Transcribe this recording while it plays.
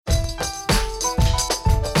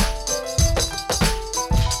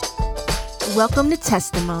Welcome to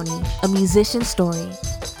Testimony, a musician story.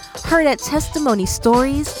 Heard at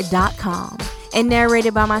testimonystories.com and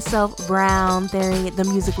narrated by myself, Brown Theory, the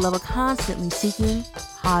music lover constantly seeking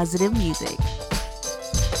positive music.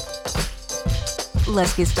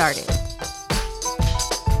 Let's get started.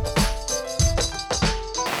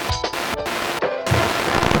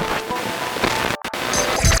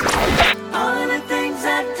 All of the things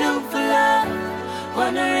I do for love,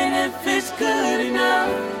 wondering if it's good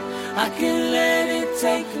enough. I can let it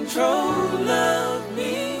take control of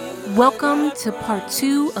me. Welcome to part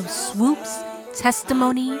 2 of Swoope's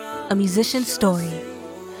Testimony, a musician story,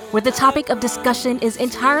 where the topic of discussion is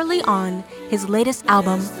entirely on his latest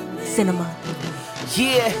album, Cinema.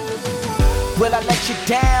 Yeah, will I let you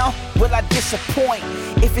down? Will I disappoint?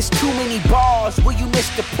 If it's too many bars, will you miss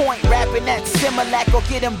the point? Rapping that Similac or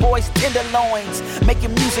getting boys tenderloins?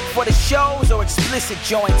 Making music for the shows or explicit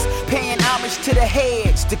joints? Paying homage to the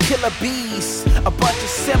heads, the killer bees. A bunch of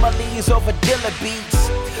similes over Dilla beats.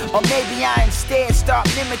 Or maybe I instead start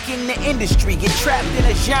mimicking the industry. Get trapped in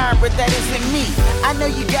a genre that isn't me. I know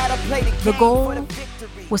you gotta play the game. The goal for the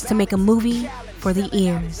victory. was to make a movie for the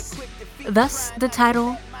ears. Thus, the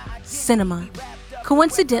title, Cinema.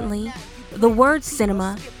 Coincidentally, the word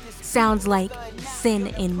cinema sounds like sin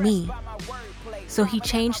in me. So he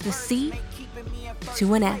changed the C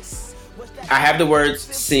to an S. I have the words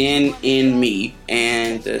sin in me,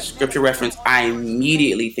 and the scripture reference I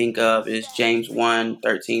immediately think of is James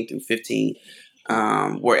 1:13 through 15,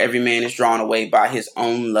 where every man is drawn away by his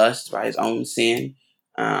own lust, by his own sin.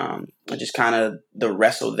 Just kind of the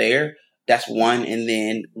wrestle there. That's one. And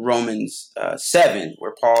then Romans 7,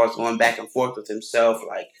 where Paul is going back and forth with himself,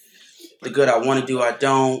 like, the good I want to do, I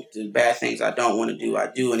don't. The bad things I don't want to do,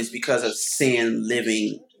 I do. And it's because of sin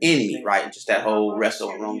living in me, right? Just that whole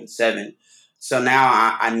wrestle in Romans 7. So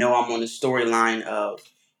now I know I'm on the storyline of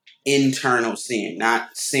internal sin,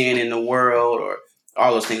 not sin in the world or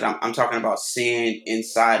all those things. I'm talking about sin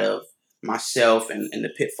inside of myself and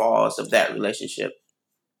the pitfalls of that relationship.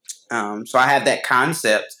 So I have that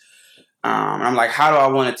concept. And I'm like, how do I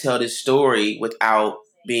want to tell this story without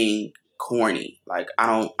being corny? Like, I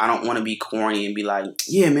don't want to be corny and be like,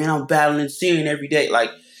 yeah, man, I'm battling sin every day.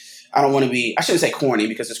 Like, I don't want to be, I shouldn't say corny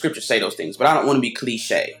because the scriptures say those things, but I don't want to be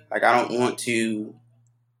cliche. Like, I don't want to,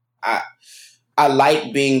 I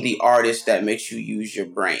like being the artist that makes you use your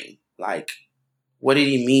brain. Like, what did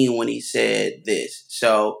he mean when he said this?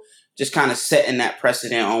 So just kind of setting that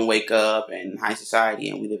precedent on Wake Up and High Society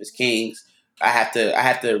and We Live as Kings. I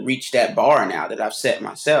have to reach that bar now that I've set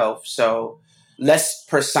myself. So let's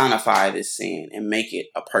personify this sin and make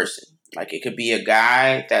it a person. Like, it could be a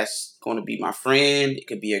guy that's going to be my friend. It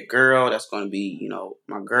could be a girl that's going to be,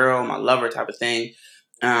 my girl, my lover type of thing.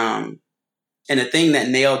 And the thing that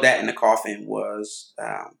nailed that in the coffin was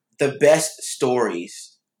the best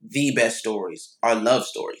stories are love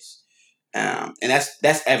stories. And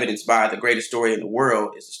that's evidenced by the greatest story in the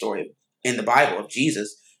world is the story in the Bible of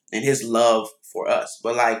Jesus and his love for us.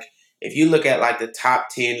 But like, if you look at like the top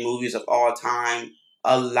 10 movies of all time,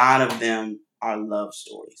 a lot of them are love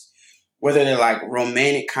stories. Whether they're like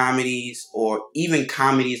romantic comedies or even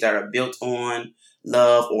comedies that are built on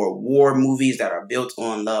love or war movies that are built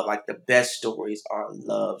on love, like the best stories are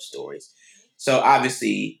love stories. So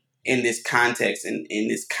obviously in this context and in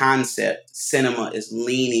this concept, cinema is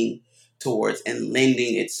leaning towards and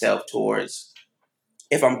lending itself towards,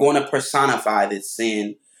 if I'm going to personify this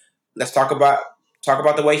sin, let's talk about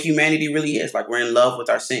the way humanity really is. Like, we're in love with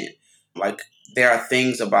our sin. Like, there are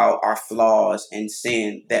things about our flaws and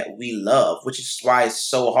sin that we love, which is why it's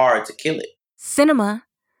so hard to kill it. Cinema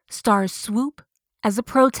stars Swoope as a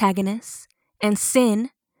protagonist and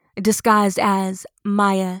Sin, disguised as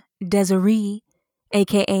Maya Desiree,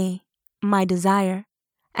 aka My Desire,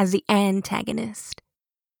 as the antagonist.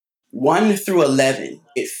 1 through 11,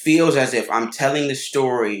 it feels as if I'm telling the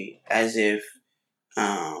story as if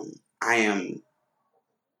I am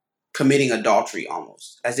committing adultery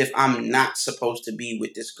almost, as if I'm not supposed to be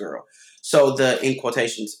with this girl. So the, in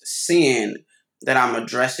quotations, sin that I'm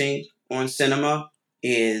addressing on cinema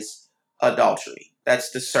is adultery. That's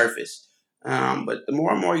the surface. But the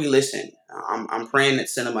more and more you listen, I'm praying that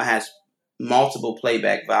cinema has multiple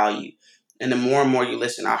playback value. And the more and more you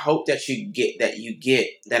listen, I hope that you get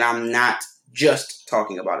that I'm not just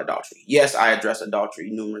talking about adultery. Yes, I address adultery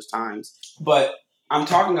numerous times, but I'm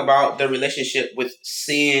talking about the relationship with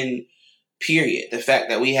sin, period. The fact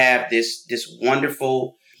that we have this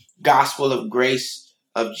wonderful gospel of grace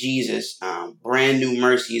of Jesus, brand new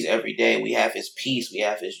mercies every day. We have his peace. We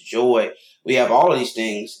have his joy. We have all of these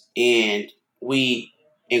things. And we,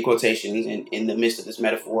 in quotations, in the midst of this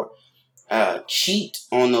metaphor, cheat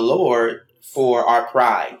on the Lord for our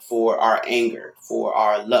pride, for our anger, for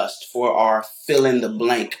our lust, for our fill in the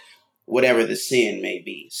blank, whatever the sin may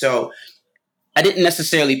be. So I didn't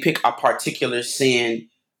necessarily pick a particular sin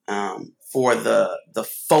for the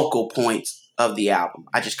focal point of the album.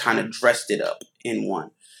 I just kind of dressed it up in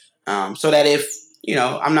one. So that if,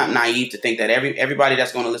 I'm not naive to think that everybody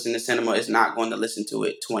that's going to listen to Cinema is not going to listen to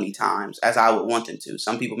it 20 times as I would want them to.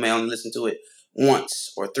 Some people may only listen to it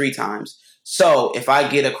once or 3 times. So if I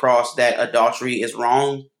get across that adultery is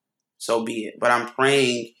wrong, so be it. But I'm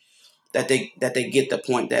praying that they get the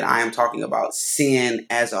point that I am talking about sin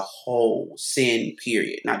as a whole, sin,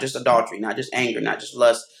 period. Not just adultery, not just anger, not just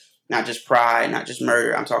lust, not just pride, not just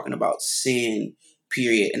murder. I'm talking about sin,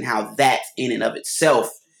 period, and how that in and of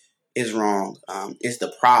itself is wrong, is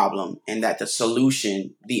the problem, and that the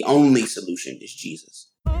solution, the only solution, is Jesus.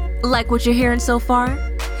 Like what you're hearing so far?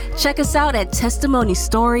 Check us out at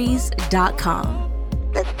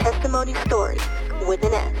testimonystories.com. That's testimonystories with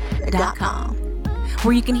an S.com.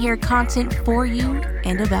 Where you can hear content for you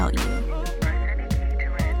and about you.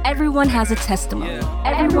 Everyone has a testimony.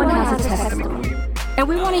 Everyone has a testimony. And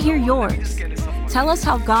we want to hear yours. Tell us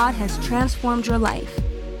how God has transformed your life.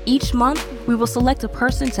 Each month, we will select a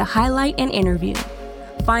person to highlight and interview.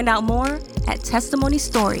 Find out more at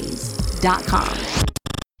testimonystories.com.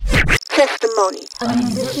 Testimony. A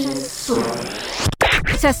musician's story.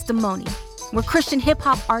 Testimony, where Christian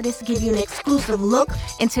hip-hop artists give you an exclusive look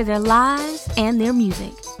into their lives and their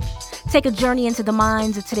music. Take a journey into the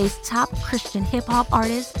minds of today's top Christian hip-hop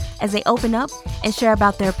artists as they open up and share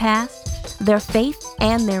about their past, their faith,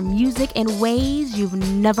 and their music in ways you've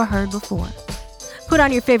never heard before. Put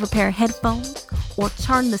on your favorite pair of headphones or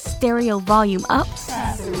turn the stereo volume up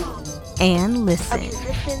and listen. A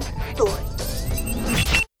musician's story.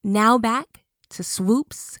 Now back to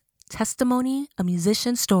Swoope's Testimony, a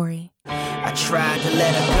Musician's Story. I tried to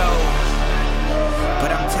let her go,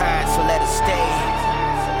 but I'm tired, so let her stay.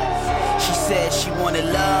 She said she wanted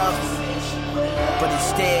love, but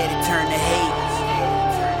instead it turned to hate.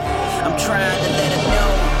 I'm trying to let her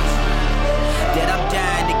know that I'm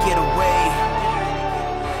dying to get away.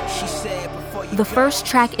 She said before you The first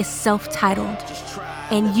track is self-titled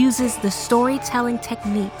and uses the storytelling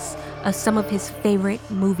techniques of some of his favorite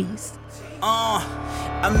movies.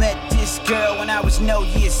 I met this girl when I was no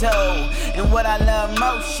years old, and what I love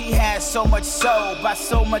most, she has so much soul. By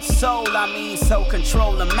so much soul, I mean so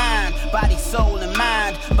control of mind, body, soul, and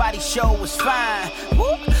mind. Body show was fine.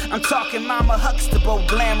 Woo. I'm talking Mama Huxtable,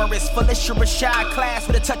 glamorous, Felicia Rashad class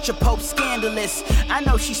with a touch of Pope scandalous. I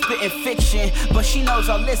know she's spitting fiction, but she knows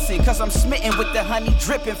I'll listen, cause I'm smitten with the honey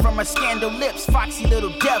dripping from her scandal lips. Foxy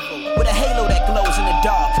little devil with a halo that glows in the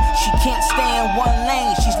dark. She can't stay in one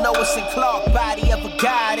lane, she's Lois and Clark, body of a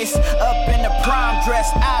goddess, up in a prom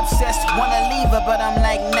dress, obsessed, wanna leave her, but I'm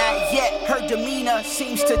like, not yet. Her demeanor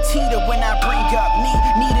seems to teeter when I bring up me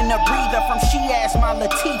needing a breather from she asked my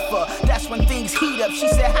Latifah. That's when things heat up. She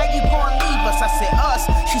said, how you gonna leave us? I said, us.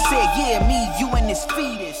 She said, yeah, me, you and this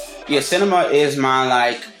fetus. Yeah, Cinema is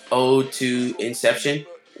my ode to Inception,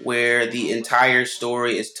 where the entire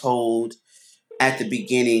story is told at the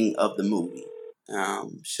beginning of the movie.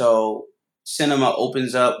 So Cinema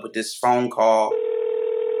opens up with this phone call.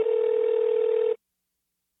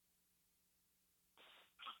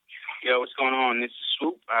 Yo, what's going on? This is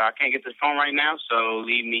Swoope. I can't get the phone right now, so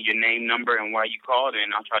leave me your name, number, and why you called,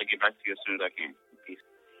 and I'll try to get back to you as soon as I can. Peace.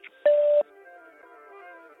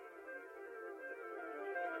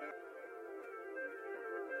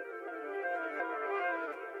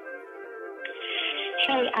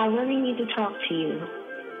 Hey, I really need to talk to you.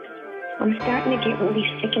 I'm starting to get really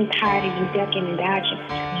sick and tired of you ducking and dodging me.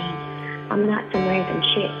 I'm not some random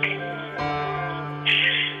chick.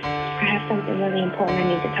 I have something really important I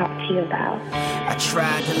need to talk to you about. I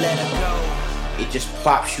tried to let her go. It just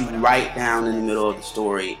plops you right down in the middle of the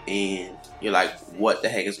story, and you're like, what the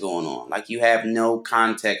heck is going on? Like, you have no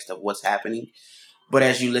context of what's happening. But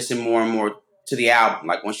as you listen more and more to the album,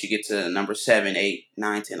 like once you get to number 7, 8,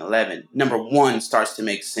 9, 10, 11, number 1 starts to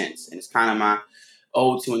make sense. And it's kind of my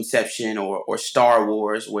ode to Inception or Star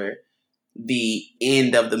Wars, where the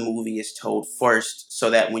end of the movie is told first, so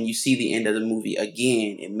that when you see the end of the movie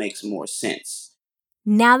again, it makes more sense.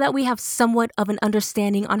 Now that we have somewhat of an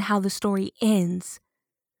understanding on how the story ends,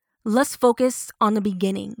 let's focus on the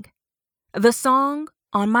beginning. The song,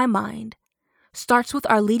 On My Mind, starts with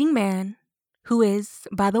our leading man, who is,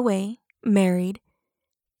 by the way, married,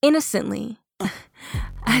 innocently.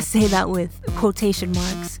 I say that with quotation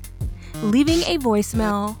marks. Leaving a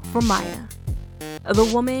voicemail for Maya, the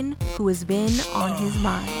woman who has been on his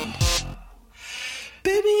mind.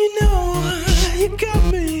 Baby, you know you got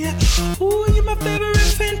me. Ooh, you're my favorite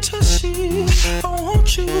fantasy. tushy. I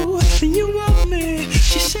want you, and you want me.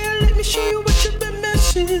 She said, let me show you what you've been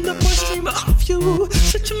missing. The boy stream of you,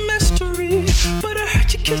 such a mystery. But I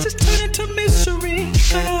heard your kisses turn into misery.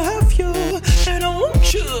 Gotta have you, and I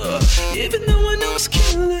want you, even though I know it's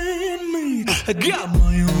killing me. I got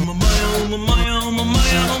my own, my own, my own, my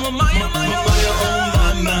own, my own, my own,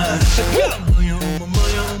 my own, my own.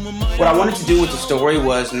 What I wanted to do with the story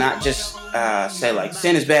was not just say like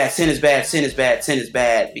sin is bad, sin is bad, sin is bad, sin is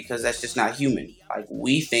bad, because that's just not human. Like,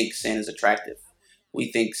 we think sin is attractive.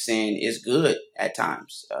 We think sin is good at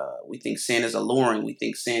times. We think sin is alluring. We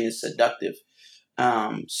think sin is seductive.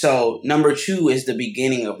 So number 2 is the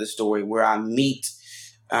beginning of the story where I meet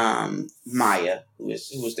Maya, who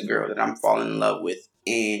is the girl that I'm falling in love with,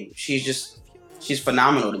 and she's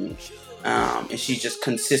phenomenal to me. And she's just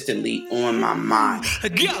consistently on my mind. I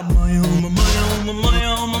got my own, my own, my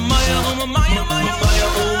own, my own, my own, my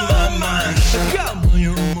own, my mind. I got my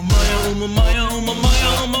own, my own, my own, my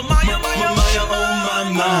own, my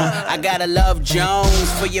mind. I gotta love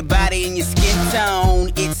Jones for your body and your skin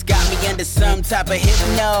tone. It's got me under some type of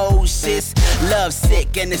hypnosis. Love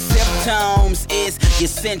sick and the symptoms is your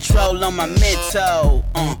central on my mental.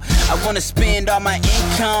 I wanna spend all my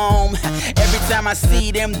income every time I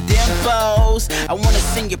see them dimples. I wanna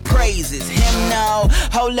sing your praises, him no.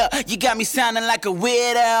 Hold up, you got me sounding like a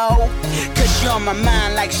weirdo. Cause you're on my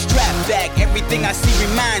mind like strap back. Everything I see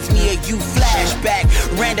reminds me of you, flashback.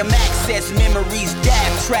 Random access memories,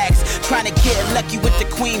 dab tracks. Trying to get lucky with the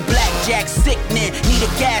queen blackjack. Sickening, need a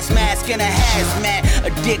gas mask and a hazmat.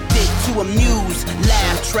 Addicted to amuse,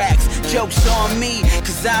 laugh tracks. Jokes on me,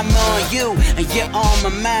 cause I'm on you. And you're on my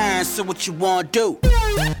mind, so what you wanna do?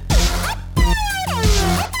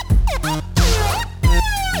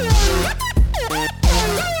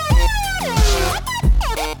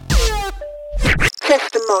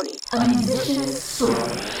 Testimony. A musician's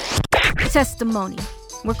story. Testimony,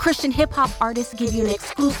 where Christian hip-hop artists give you an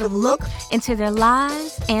exclusive look into their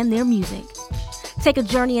lives and their music. Take a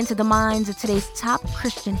journey into the minds of today's top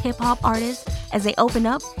Christian hip-hop artists as they open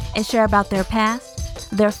up and share about their past,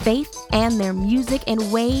 their faith, and their music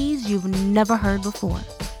in ways you've never heard before.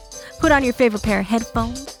 Put on your favorite pair of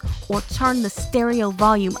headphones or turn the stereo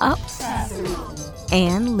volume up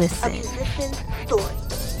and listen. A musician's story.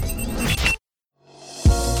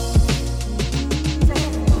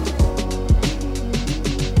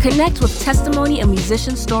 Connect with Testimony, a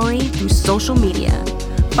musician story through social media.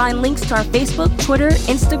 Find links to our Facebook, Twitter,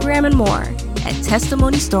 Instagram, and more at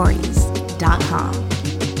testimonystories.com.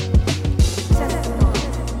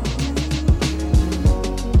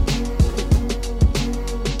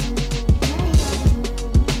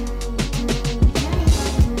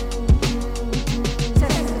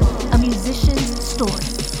 A musician's story.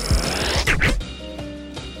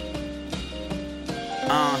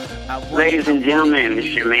 Ladies and gentlemen, it's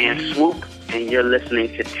your man Swoope, and you're listening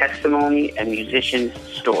to Testimony, a musician's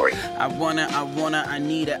story. I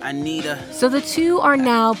need her. So the two are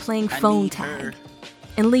now playing phone tag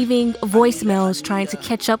and leaving voicemails trying to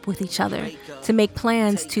catch up with each other to make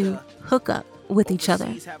plans to hook up with each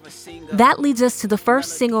other. That leads us to the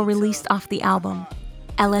first single released off the album,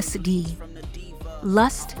 LSD,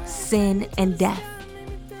 Lust, Sin, and Death.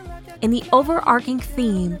 And the overarching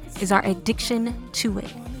theme is our addiction to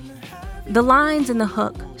it. The lines in the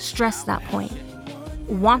hook stress that point.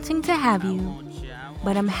 Wanting to have you,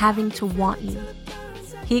 but I'm having to want you.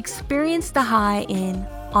 He experienced the high in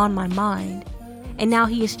On My Mind, and now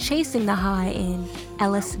he is chasing the high in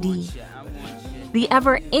LSD. The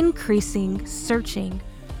ever-increasing searching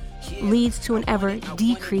leads to an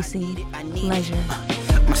ever-decreasing pleasure.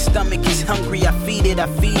 My stomach is hungry, I feed it. I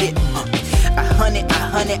hunt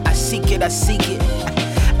it, I seek it.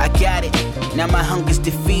 I got it, now my hunger's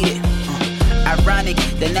defeated. Ironic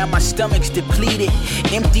that now my stomach's depleted,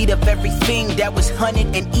 emptied of everything that was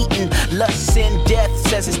hunted and eaten. Lust, sin, death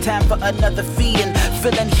says it's time for another feeding.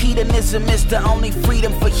 Feeling hedonism is the only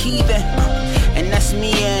freedom for heathen. And that's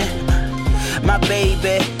me and my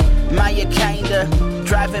baby, Maya kinda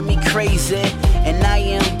driving me crazy. And I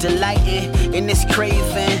am delighted in this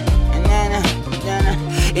craving,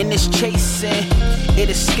 in this chasing. It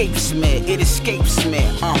escapes me,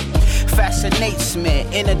 fascinates me,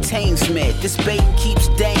 entertains me. This bait keeps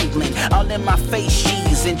dangling all in my face.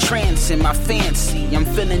 She's entrancing my fancy. I'm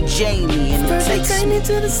feeling Jamie and it takes me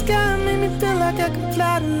to the sky, made me feel like I can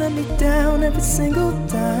fly and let me down every single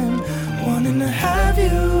time. Wanting to have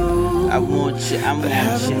you, I want you.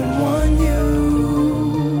 Want you.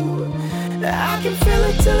 I can feel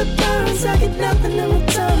it till it burns. I get nothing in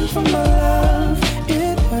return for my love.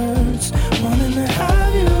 It hurts, wanting to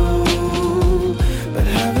have you, but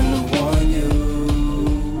having to want you.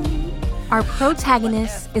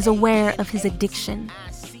 protagonist is aware of his addiction.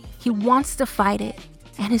 He wants to fight it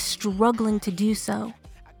and is struggling to do so.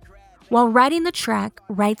 While writing the track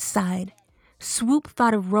Right Side, Swoope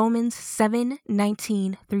thought of Romans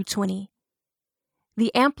 7:19 through 20.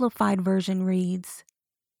 The Amplified Version reads,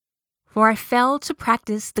 "For I fail to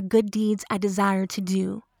practice the good deeds I desire to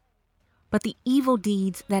do, but the evil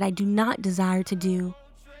deeds that I do not desire to do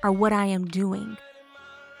are what I am doing.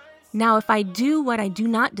 Now if I do what I do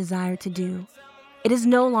not desire to do, it is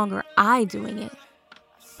no longer I doing it,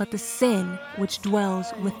 but the sin which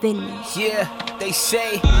dwells within me." Yeah, they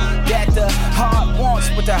say that the heart wants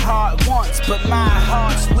what the heart wants, but my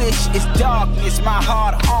heart's wish is darkness. My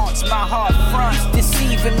heart haunts, my heart fronts,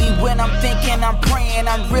 deceiving me when I'm thinking I'm praying.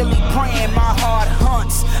 I'm really praying. My heart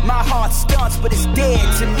hunts, my heart stunts, but it's dead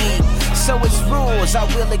to me. So it's rules I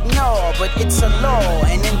will ignore, but it's a law.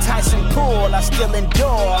 An enticing pull I still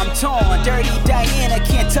endure. I'm torn, dirty Diana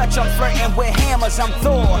can't touch. I'm flirting with hammers. I'm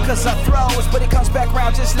Thor, cause I throws, but it comes back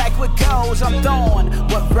round just like what goes. I'm thorn.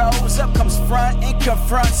 What rose up comes front and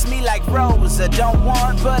confronts me like Rosa. Don't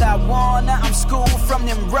want, but I wanna. I'm schooled from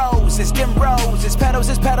them roses. Petals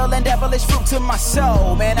is peddling devilish fruit to my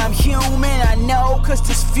soul. Man, I'm human, I know, cause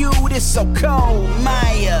this feud is so cold.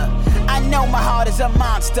 Maya, I know my heart is a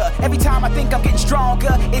monster. Every time I think I'm getting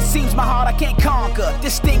stronger, it seems my heart I can't conquer.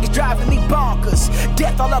 This thing is driving me bonkers.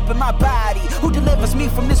 Death all up in my body. Who delivers me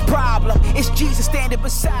from this problem? It's Jesus standing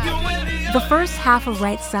beside me. The first half of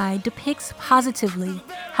Right Side depicts positively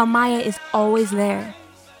how Maya is always there,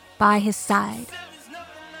 by his side.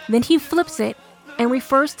 Then he flips it and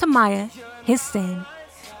refers to Maya, his sin,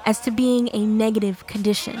 as to being a negative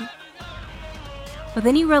condition. But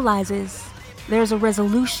then he realizes there's a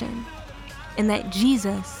resolution, and that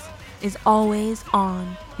Jesus is always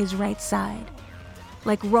on his right side.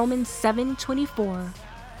 Like Romans 7:24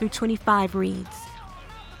 through 25 reads,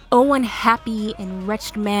 "O unhappy and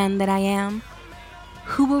wretched man that I am,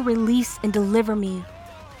 who will release and deliver me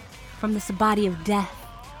from this body of death?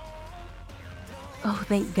 Oh,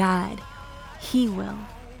 thank God, he will,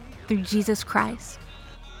 through Jesus Christ,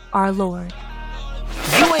 our Lord."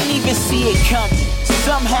 You ain't even see it coming.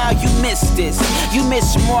 Somehow you missed this. You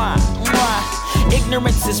miss moi.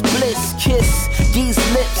 Ignorance is bliss. Kiss these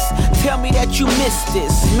lips. Tell me that you missed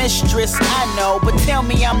this. Mistress, I know, but tell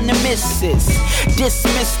me I'm the missus.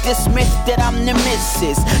 Dismiss this myth that I'm the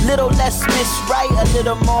missus. Little less miss right, a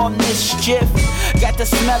little more mischief. Got the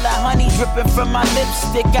smell of honey dripping from my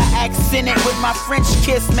lipstick. I accent it with my French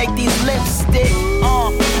kiss. Make these lips stick.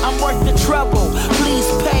 I'm worth the trouble. Please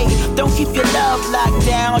pay. Don't keep your love locked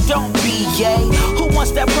down. Don't be yay. Who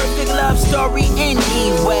wants that perfect love story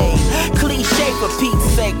anyway? Cliche for Pete's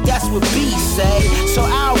sake, that's what B say. So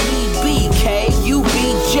I'll be BK, you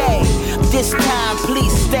BJ. This time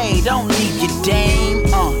please stay, don't leave your dame.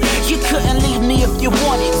 You couldn't leave me if you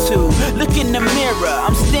wanted to. Look in the mirror,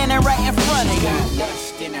 I'm standing right in front of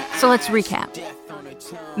you. So let's recap.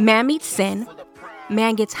 Man meets sin.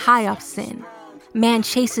 Man gets high off sin. Man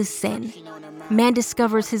chases sin. Man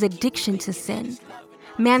discovers his addiction to sin.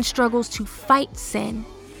 Man struggles to fight sin.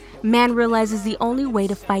 Man realizes the only way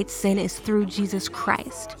to fight sin is through Jesus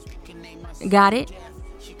Christ. Got it?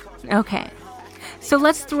 Okay. So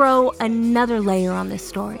let's throw another layer on this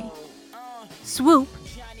story. Swoope,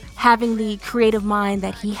 having the creative mind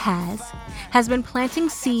that he has been planting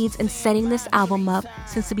seeds and setting this album up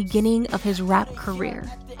since the beginning of his rap career.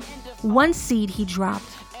 One seed he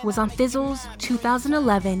dropped was on Fizzle's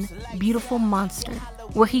 2011 Beautiful Monster,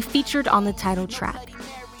 where he featured on the title track.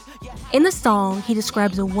 In the song, he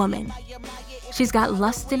describes a woman. She's got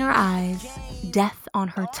lust in her eyes, death on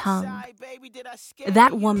her tongue.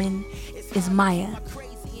 That woman is Maya.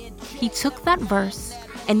 He took that verse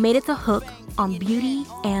and made it the hook on Beauty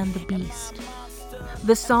and the Beast.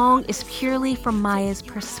 The song is purely from Maya's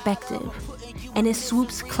perspective and is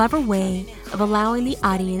Swoope's clever way of allowing the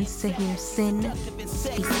audience to hear sin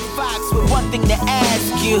speak. Fox with one thing to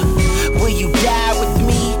ask you, will you die with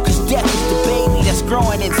me? Cause death is the baby that's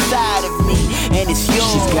growing inside of me, and it's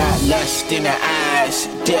yours. She's got lust in her eyes,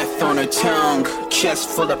 death on her tongue, chest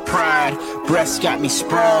full of pride, breasts got me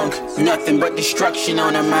sprung, nothing but destruction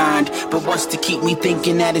on her mind, but wants to keep me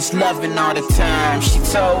thinking that it's loving all the time. She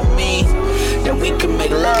told me that we can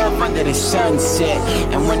make love under the sunset,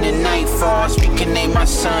 and when the night falls we can name our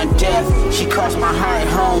son Death. She calls my heart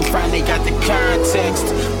home, finally got the context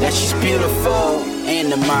that she's beautiful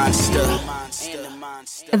and a monster.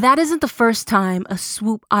 That isn't the first time a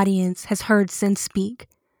Swoope audience has heard Sin speak.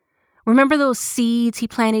 Remember those seeds he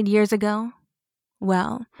planted years ago?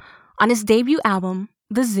 Well, on his debut album,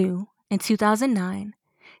 The Zoo, in 2009,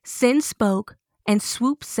 Sin spoke and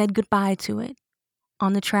Swoope said goodbye to it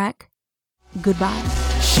on the track Goodbye.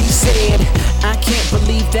 She said, I can't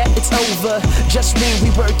believe that it's over. Just when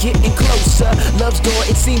we were getting closer, love's door,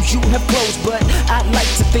 it seems you have closed, but I'd like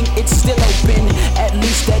to think it's still open. At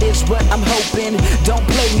least that is what I'm hoping. Don't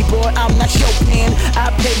play me, boy, I'm not Chopin.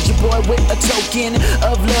 I paid you, boy, with a token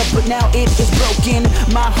of love, but now it is broken.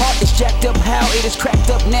 My heart is jacked up, how it is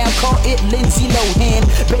cracked up now. Call it Lindsay Lohan.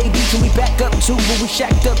 Baby, can we back up to where we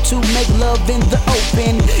shacked up to? Make love in the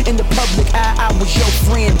open. In the public eye, I was your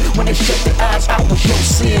friend. When they shut their eyes, I was your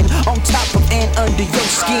sin. On top of and under your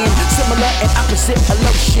skin, similar and opposite a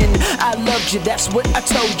lotion. I loved you, that's what I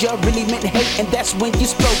told you. Really meant hate, and that's when you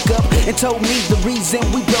spoke up and told me the reason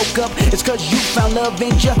we broke up is cause you found love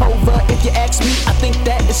in Jehovah. If you ask me, I think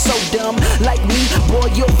that is so dumb. Like me,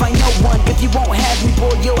 boy, you'll find no one. If you won't have me,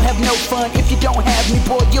 boy, you'll have no fun. If you don't have me,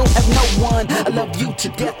 boy, you'll have no one. I love you to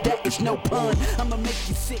death, that is no pun. I'ma make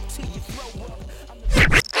you sick till you throw up.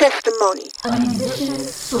 Testimony.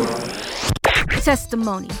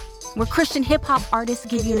 Testimony, where Christian hip-hop artists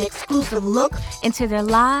give you an exclusive look into their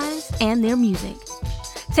lives and their music.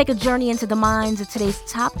 Take a journey into the minds of today's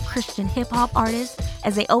top Christian hip-hop artists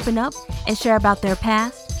as they open up and share about their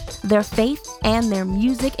past, their faith, and their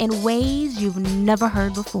music in ways you've never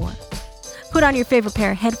heard before. Put on your favorite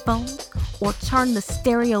pair of headphones or turn the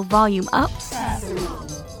stereo volume up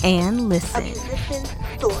and listen. A musician's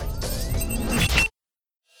story.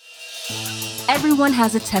 Everyone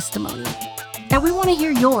has a testimony, and we want to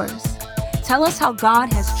hear yours. Tell us how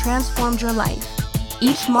God has transformed your life.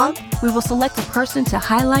 Each month, we will select a person to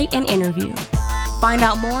highlight and interview. Find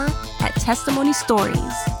out more at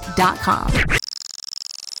testimonystories.com.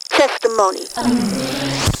 Testimony.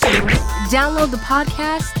 Download the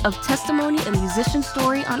podcast of Testimony, a Musician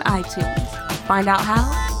Story on iTunes. Find out how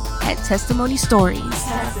at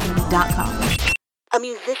testimonystories.com. A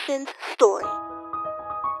musician's story.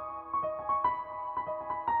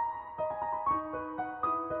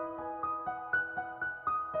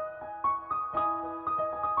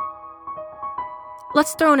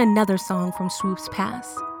 Let's throw in another song from Swoope's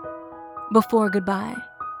past, Before Goodbye,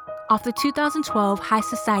 off the 2012 High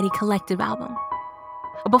Society Collective album.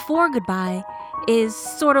 Before Goodbye is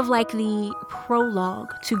sort of like the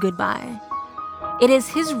prologue to Goodbye. It is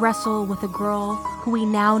his wrestle with a girl who we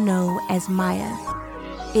now know as Maya.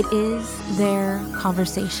 It is their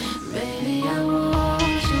conversation. Baby, I want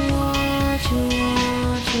you, want you,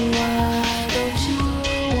 want you, why don't you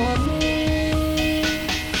want me?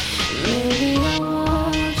 Maybe I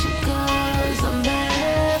want you 'cause I'm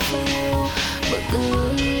bad for you, but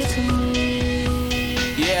good to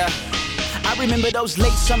me. Yeah, I remember those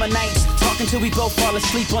late summer nights, talking till we both fall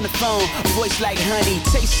asleep on the phone. Voice like honey,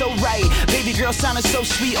 tastes so right. Baby girl sounded so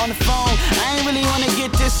sweet on the phone. I ain't really wanna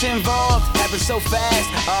get this involved. Happened so fast,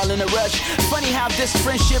 all in a rush. Funny how this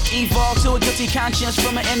friendship evolved to a guilty conscience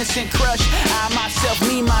from an innocent crush. I myself,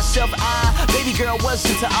 me, myself, baby girl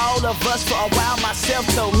wasn't to all of us. For a while myself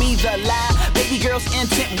told me the lie. Baby girl's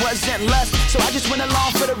intent wasn't lust, so I just went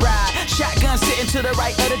along for the ride. Shotgun sitting to the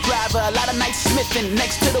right of the driver. A lot of nights smithing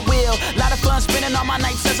next to the wheel. A lot of fun spending all my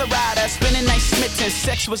nights as a rider. Spending nights smitten,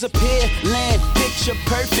 sex was appealing. Picture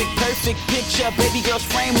perfect, perfect picture. Baby girl's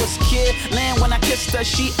frame was killing. When I kissed her,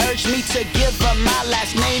 she urged me to give her my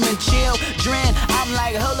last name and children. I'm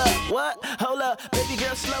like, hold up, what? Hold up, baby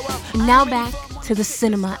girl, slow up. Now back to the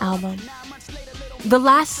Cinema album. The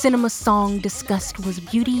last Cinema song discussed was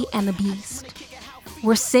Beauty and the Beast,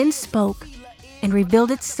 where sin spoke and revealed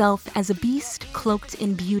itself as a beast cloaked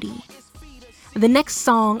in beauty. The next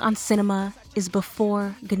song on Cinema is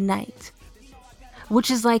Before Goodnight, which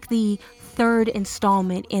is like the third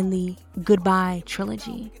installment in the Goodbye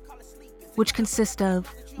trilogy, which consists of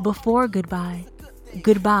Before Goodbye,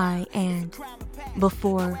 Goodbye, and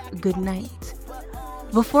Before Goodnight.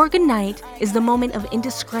 Before Goodnight is the moment of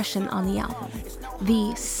indiscretion on the album,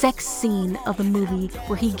 the sex scene of the movie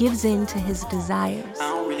where he gives in to his desires. I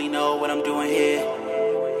don't really know what I'm doing here,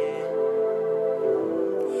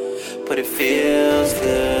 but it feels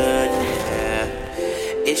good, yeah.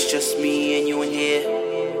 It's just me and you in here,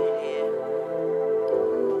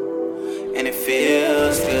 and it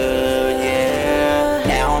feels good, yeah.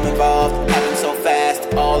 Now I'm involved, happened so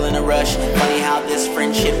fast, all in a rush. Funny how this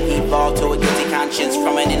friendship evolved to a guilty conscience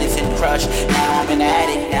from an innocent crush. Now I'm an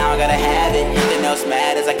addict, now I gotta have it. Nothing else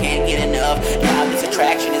matters, I can't get enough. Now this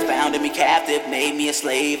attraction is bounding me captive, made me a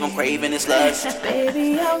slave, I'm craving this lust.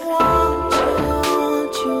 Baby, I want you,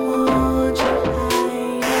 want you, want you.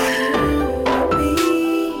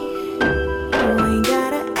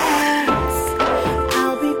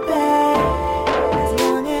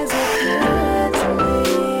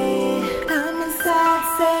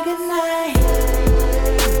 Say goodnight.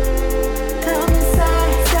 Come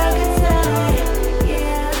inside, say goodnight.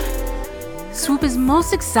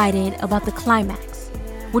 most excited about the climax,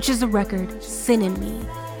 which is the record Sin in Me,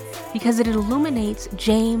 because it illuminates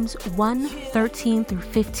James 1:13 through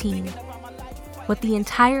 15, what the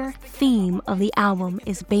entire theme of the album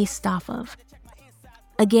is based off of.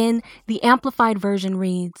 Again, the amplified version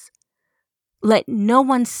reads, "Let no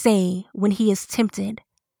one say when he is tempted,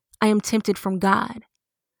 I am tempted from God.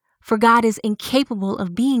 For God is incapable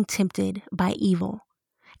of being tempted by evil,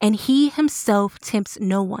 and he himself tempts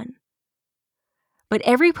no one. But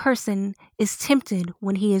every person is tempted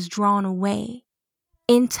when he is drawn away,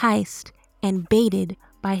 enticed, and baited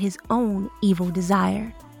by his own evil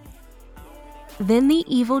desire. Then the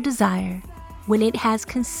evil desire, when it has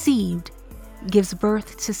conceived, gives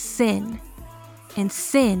birth to sin, and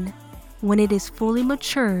sin, when it is fully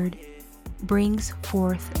matured, brings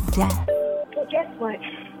forth death." Well, guess what?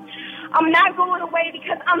 I'm not going away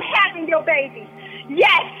because I'm having your baby.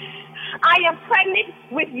 Yes, I am pregnant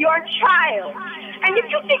with your child. And if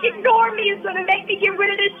you think ignoring me is going to make me get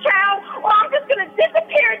rid of this child, or I'm just going to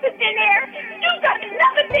disappear into thin air, you got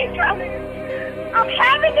another thing coming. I'm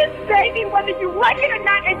having this baby whether you like it or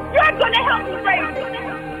not, and you're going to help me raise it.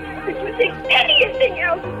 If you think anything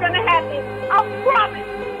else is going to happen, I promise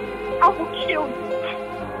I will kill you.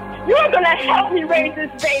 You're going to help me raise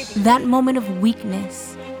this baby. That moment of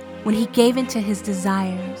weakness, when he gave into his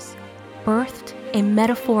desires, birthed a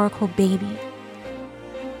metaphorical baby.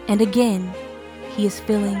 And again, he is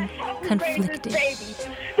feeling conflicted. This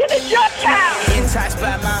is your child. Enticed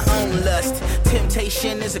by my own lust.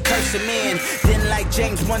 Temptation is a curse of men. Then like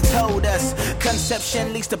James 1 told us,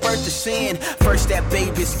 conception leads to birth of sin. First that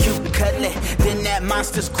baby's cute and cuddly, then that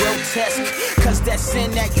monster's grotesque. Cause that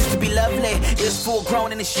sin that used to be lovely is full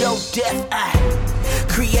grown and it's your death. I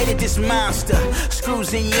created this monster,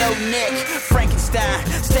 screws in your neck. Frankenstein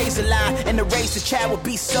stays alive and to raise the child would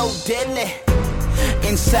be so deadly.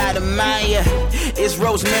 Inside of Maya is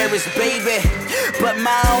Rosemary's baby, but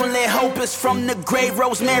my only hope is from the grave.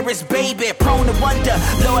 Rosemary's baby, prone to wonder,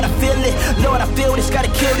 Lord, I feel it, Lord, I feel this,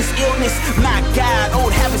 gotta kill this illness. My God,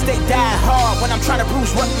 old habits, they die hard when I'm trying to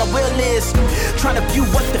bruise what my will is, trying to view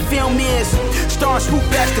what the film is. Star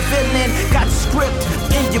Swoope as the villain, got the script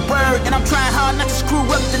in your word, and I'm trying hard not to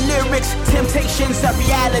screw up the lyrics. Temptations are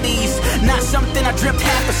realities, not something I dreamt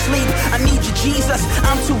half asleep. I need you, Jesus,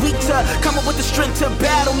 I'm too weak to come up with the strength to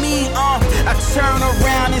battle me. I turn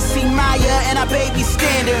around and see Maya and our baby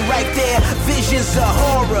standing right there. Visions of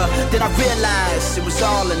horror, then I realized it was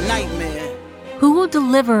all a nightmare. Who will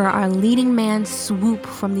deliver our leading man Swoope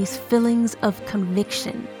from these feelings of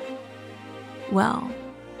conviction? Well,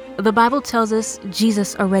 the Bible tells us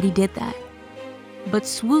Jesus already did that. But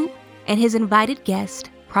Swoope and his invited guest,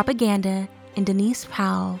 Propaganda and Denise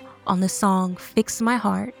Powell, on the song Fix My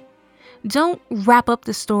Heart, don't wrap up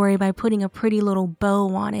the story by putting a pretty little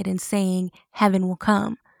bow on it and saying heaven will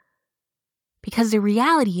come. Because the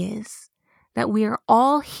reality is that we are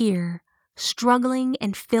all here struggling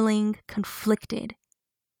and feeling conflicted.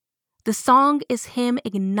 The song is him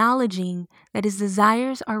acknowledging that his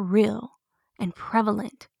desires are real and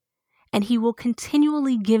prevalent, and he will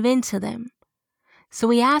continually give in to them. So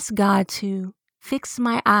we ask God to fix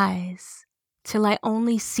my eyes till I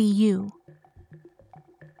only see you,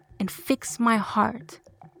 and fix my heart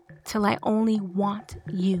till I only want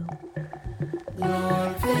you.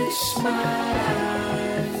 Lord, fix my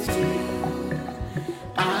eyes till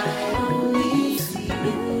I only see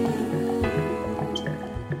you.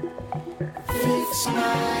 Fix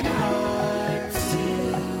my heart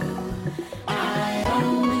till I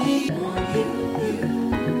only want you.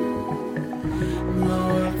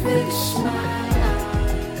 Lord, fix my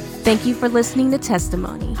eyes. Thank you for listening to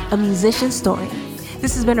Testimony, a musician's story.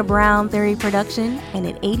 This has been a Brown Theory production and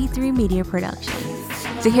an 83 Media production.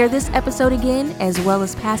 To hear this episode again, as well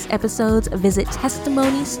as past episodes, visit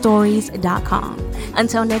testimonystories.com.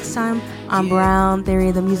 Until next time, I'm Brown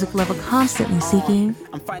Theory, the music lover constantly seeking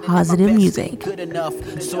positive music. Good enough,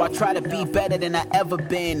 so I try to be better than I ever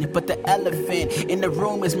been. But the elephant in the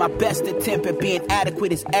room is my best attempt at being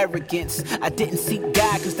adequate is arrogance. I didn't seek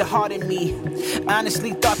God because the heart in me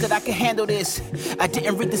honestly thought that I could handle this. I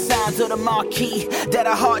didn't read the signs of the marquee that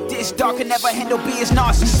a heart this dark can never handle. Be is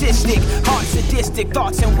narcissistic, heart sadistic,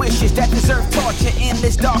 thoughts and wishes that deserve torture,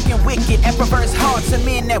 endless, dark and wicked, and perverse hearts of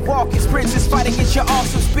men that walk as princes, fight against your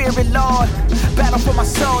awesome spirit, Lord. Battle for my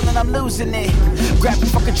soul and I'm losing it. Grabbing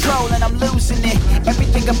for control and I'm losing it.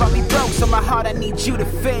 Everything about me broke, so my heart I need you to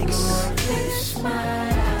fix. Fix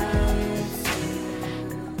my